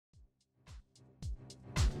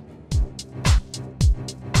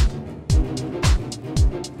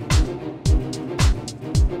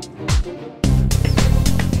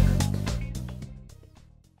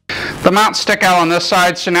The mounts stick out on this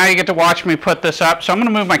side, so now you get to watch me put this up. So I'm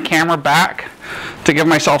going to move my camera back to give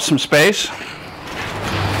myself some space.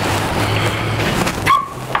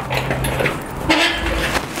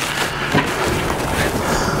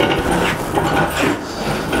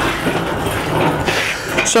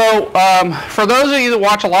 So for those of you that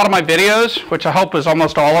watch a lot of my videos, which I hope is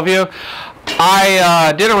almost all of you,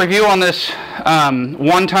 I did a review on this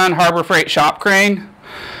 1-ton Harbor Freight shop crane,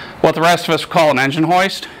 what the rest of us call an engine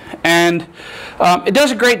hoist. And it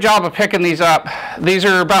does a great job of picking these up. These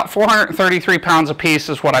are about 433 pounds a piece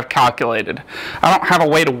is what I've calculated. I don't have a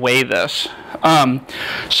way to weigh this.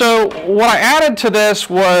 So what I added to this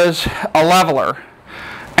was a leveler.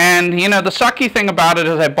 And you know, the sucky thing about it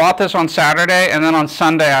is I bought this on Saturday, and then on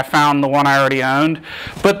Sunday I found the one I already owned.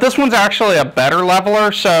 But this one's actually a better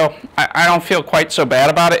leveler, so I don't feel quite so bad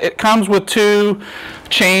about it. It comes with 2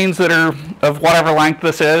 chains that are of whatever length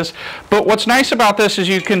this is. But what's nice about this is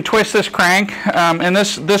you can twist this crank, and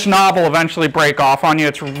this knob will eventually break off on you.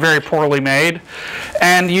 It's very poorly made.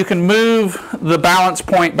 And you can move the balance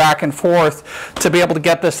point back and forth to be able to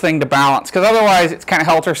get this thing to balance, because otherwise it's kind of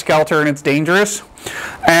helter-skelter and it's dangerous.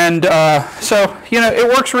 And so, you know, it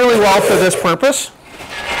works really well for this purpose.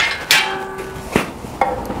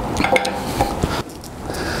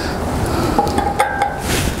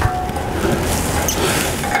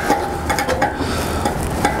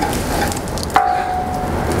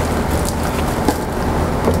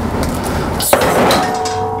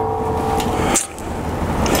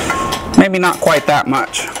 Maybe not quite that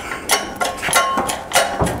much.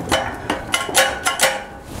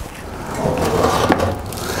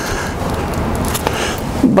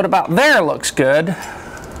 But about there looks good.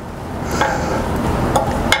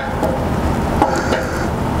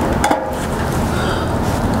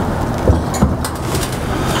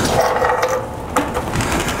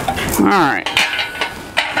 All right.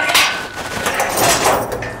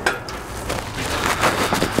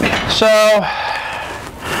 So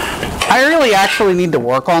I really actually need to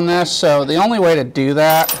work on this, so the only way to do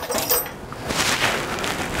that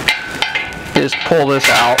is pull this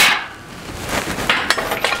out.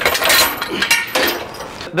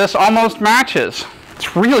 This almost matches.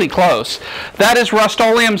 It's really close. That is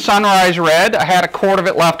Rust-Oleum Sunrise Red. I had a quart of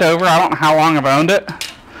it left over. I don't know how long I've owned it.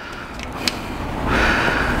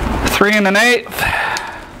 3 1/8.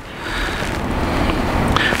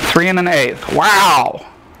 3 1/8. Wow.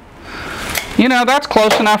 You know, that's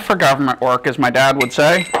close enough for government work, as my dad would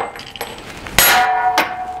say.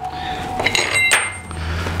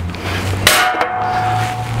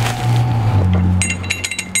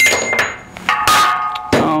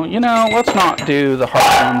 Oh, you know, let's not do the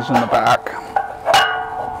hard ones in the back.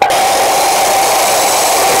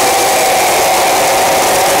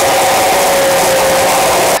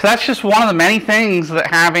 That's just one of the many things that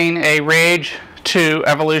having a Rage 2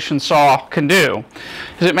 Evolution saw can do,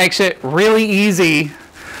 is it makes it really easy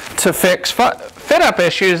to fix fit-up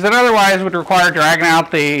issues that otherwise would require dragging out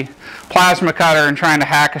the plasma cutter and trying to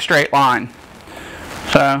hack a straight line.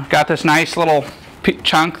 So got this nice little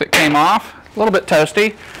chunk that came off, a little bit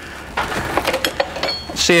toasty.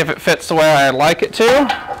 Let's see if it fits the way I'd like it to.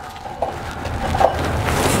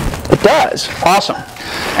 It does. Awesome.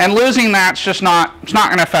 And losing that's just not, it's not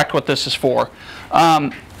going to affect what this is for.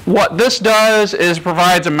 What this does is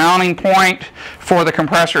provides a mounting point for the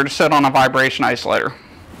compressor to sit on a vibration isolator.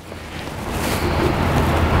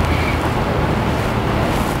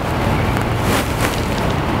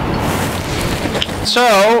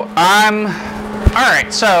 So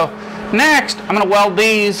alright, so next I'm going to weld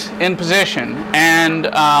these in position, and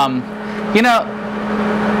you know,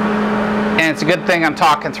 and it's a good thing I'm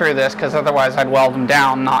talking through this, because otherwise I'd weld them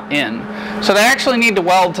down, not in. So they actually need to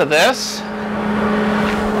weld to this.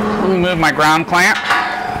 Let me move my ground clamp.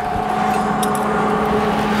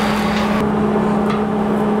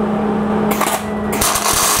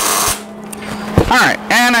 Alright,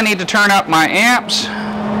 and I need to turn up my amps,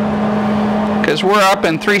 because we're up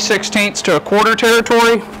in 3/16 to 1/4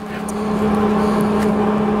 territory.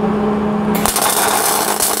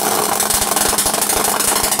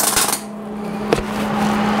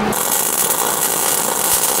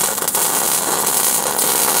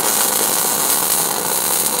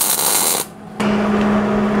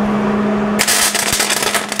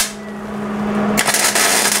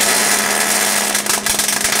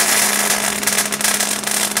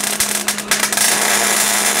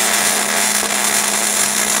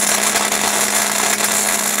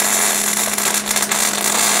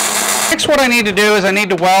 Next, what I need to do is I need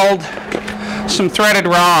to weld some threaded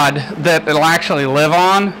rod that it'll actually live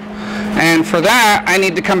on, and for that I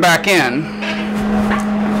need to come back in.